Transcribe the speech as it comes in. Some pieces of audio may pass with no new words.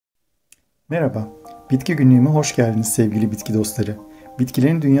Merhaba, Bitki Günlüğü'me hoş geldiniz sevgili bitki dostları.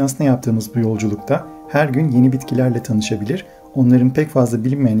 Bitkilerin dünyasına yaptığımız bu yolculukta her gün yeni bitkilerle tanışabilir, onların pek fazla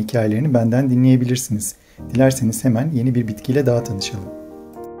bilinmeyen hikayelerini benden dinleyebilirsiniz. Dilerseniz hemen yeni bir bitkiyle daha tanışalım.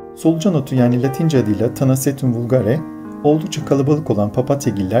 Solucanotu yani Latince adıyla Tanacetum Vulgare, oldukça kalabalık olan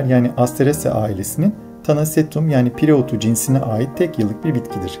papatyagiller yani Asteraceae ailesinin Tanacetum yani Pireotu cinsine ait tek yıllık bir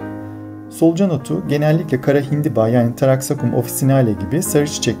bitkidir. Solucanotu genellikle karahindiba yani Taraxacum officinale gibi sarı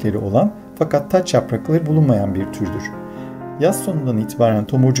çiçekleri olan fakat taç yaprakları bulunmayan bir türdür. Yaz sonundan itibaren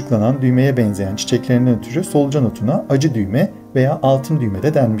tomurcuklanan düğmeye benzeyen çiçeklerinden ötürü solucanotuna acı düğme veya altın düğme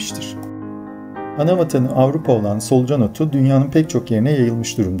de denmiştir. Anavatanı Avrupa olan solucanotu dünyanın pek çok yerine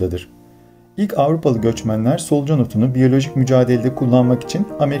yayılmış durumdadır. İlk Avrupalı göçmenler solucanotunu biyolojik mücadelede kullanmak için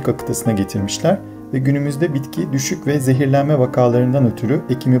Amerika kıtasına getirmişler ve günümüzde bitki düşük ve zehirlenme vakalarından ötürü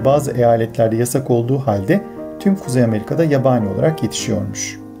ekimi bazı eyaletlerde yasak olduğu halde tüm Kuzey Amerika'da yabani olarak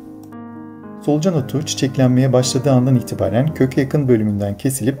yetişiyormuş. Solucanotu çiçeklenmeye başladığı andan itibaren köke yakın bölümünden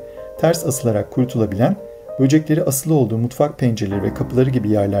kesilip ters asılarak kurutulabilen, böcekleri asılı olduğu mutfak pencereleri ve kapıları gibi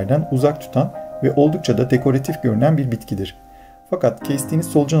yerlerden uzak tutan ve oldukça da dekoratif görünen bir bitkidir. Fakat kestiğiniz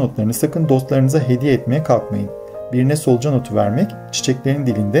solucanotlarını sakın dostlarınıza hediye etmeye kalkmayın. Birine solucanotu vermek, çiçeklerin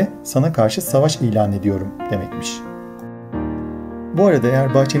dilinde sana karşı savaş ilan ediyorum demekmiş. Bu arada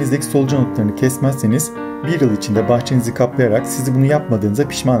eğer bahçenizdeki solucanotlarını kesmezseniz bir yıl içinde bahçenizi kaplayarak sizi bunu yapmadığınıza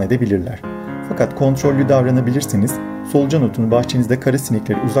pişman edebilirler. Fakat kontrollü davranabilirseniz solucanotunu bahçenizde kara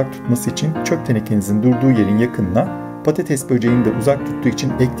sinekleri uzak tutması için çöp tenekenizin durduğu yerin yakınına, patates böceğini de uzak tuttuğu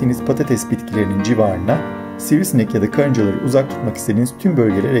için ektiğiniz patates bitkilerinin civarına, sivrisinek ya da karıncaları uzak tutmak istediğiniz tüm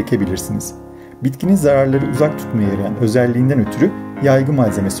bölgelere ekebilirsiniz. Bitkinin zararları uzak tutmaya yarayan özelliğinden ötürü yaygı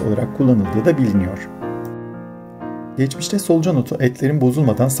malzemesi olarak kullanıldığı da biliniyor. Geçmişte solucanotu etlerin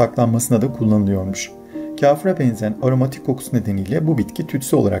bozulmadan saklanmasına da kullanılıyormuş. Kafura benzeyen aromatik kokusu nedeniyle bu bitki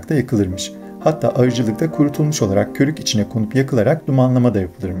tütsü olarak da yakılırmış. Hatta arıcılıkta kurutulmuş olarak körük içine konup yakılarak dumanlama da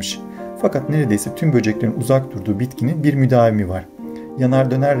yapılırmış. Fakat neredeyse tüm böceklerin uzak durduğu bitkinin bir müdavimi var.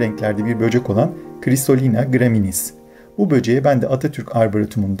 Yanar döner renklerde bir böcek olan Chrysolina graminis. Bu böceğe ben de Atatürk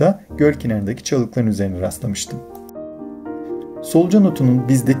Arboretum'unda göl kenarındaki çalılıkların üzerine rastlamıştım. Solucanotunun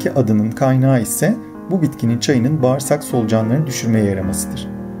bizdeki adının kaynağı ise bu bitkinin çayının bağırsak solucanlarını düşürmeye yaramasıdır.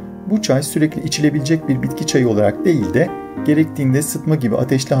 Bu çay sürekli içilebilecek bir bitki çayı olarak değil de gerektiğinde sıtma gibi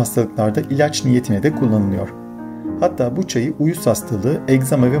ateşli hastalıklarda ilaç niyetine de kullanılıyor. Hatta bu çayı uyuz hastalığı,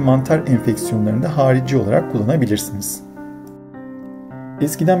 egzama ve mantar enfeksiyonlarında harici olarak kullanabilirsiniz.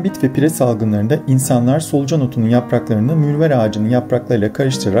 Eskiden bit ve pire salgınlarında insanlar solucanotunun yapraklarını mürver ağacının yapraklarıyla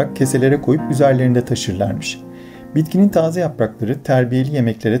karıştırarak keselere koyup üzerlerinde taşırlarmış. Bitkinin taze yaprakları terbiyeli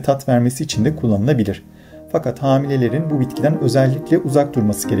yemeklere tat vermesi için de kullanılabilir. Fakat hamilelerin bu bitkiden özellikle uzak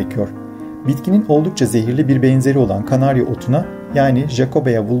durması gerekiyor. Bitkinin oldukça zehirli bir benzeri olan kanarya otuna yani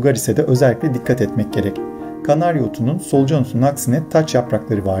Jacobea vulgaris'e de özellikle dikkat etmek gerek. Kanarya otunun solucanotunun aksine taç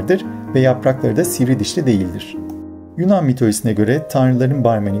yaprakları vardır ve yaprakları da sivri dişli değildir. Yunan mitolojisine göre tanrıların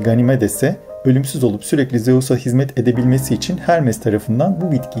barmeni Ganimedes'e ölümsüz olup sürekli Zeus'a hizmet edebilmesi için Hermes tarafından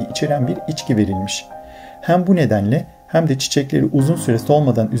bu bitkiyi içeren bir içki verilmiş. Hem bu nedenle hem de çiçekleri uzun süre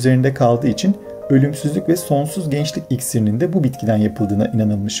solmadan üzerinde kaldığı için ölümsüzlük ve sonsuz gençlik iksirinin de bu bitkiden yapıldığına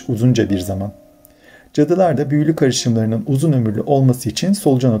inanılmış uzunca bir zaman. Cadılar da büyülü karışımlarının uzun ömürlü olması için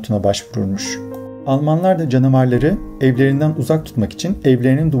solucanotuna başvururmuş. Almanlar da canavarları evlerinden uzak tutmak için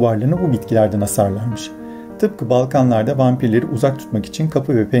evlerinin duvarlarını bu bitkilerden asarlarmış. Tıpkı Balkanlarda vampirleri uzak tutmak için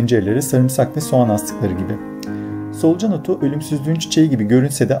kapı ve pencerelere sarımsak ve soğan astıkları gibi. Solucanotu ölümsüzlüğün çiçeği gibi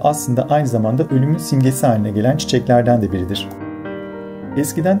görünse de aslında aynı zamanda ölümün simgesi haline gelen çiçeklerden de biridir.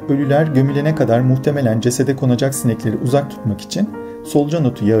 Eskiden ölüler gömülene kadar muhtemelen cesede konacak sinekleri uzak tutmak için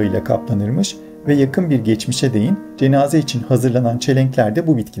solucanotu yağıyla kaplanırmış ve yakın bir geçmişe değin cenaze için hazırlanan çelenkler de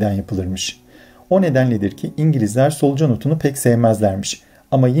bu bitkiden yapılırmış. O nedenledir ki İngilizler solucanotunu pek sevmezlermiş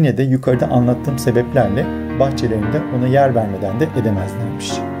ama yine de yukarıda anlattığım sebeplerle bahçelerinde ona yer vermeden de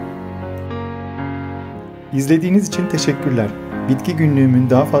edemezlermiş. İzlediğiniz için teşekkürler. Bitki günlüğümün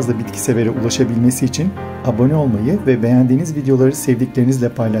daha fazla bitki severe ulaşabilmesi için abone olmayı ve beğendiğiniz videoları sevdiklerinizle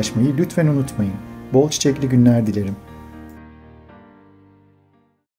paylaşmayı lütfen unutmayın. Bol çiçekli günler dilerim.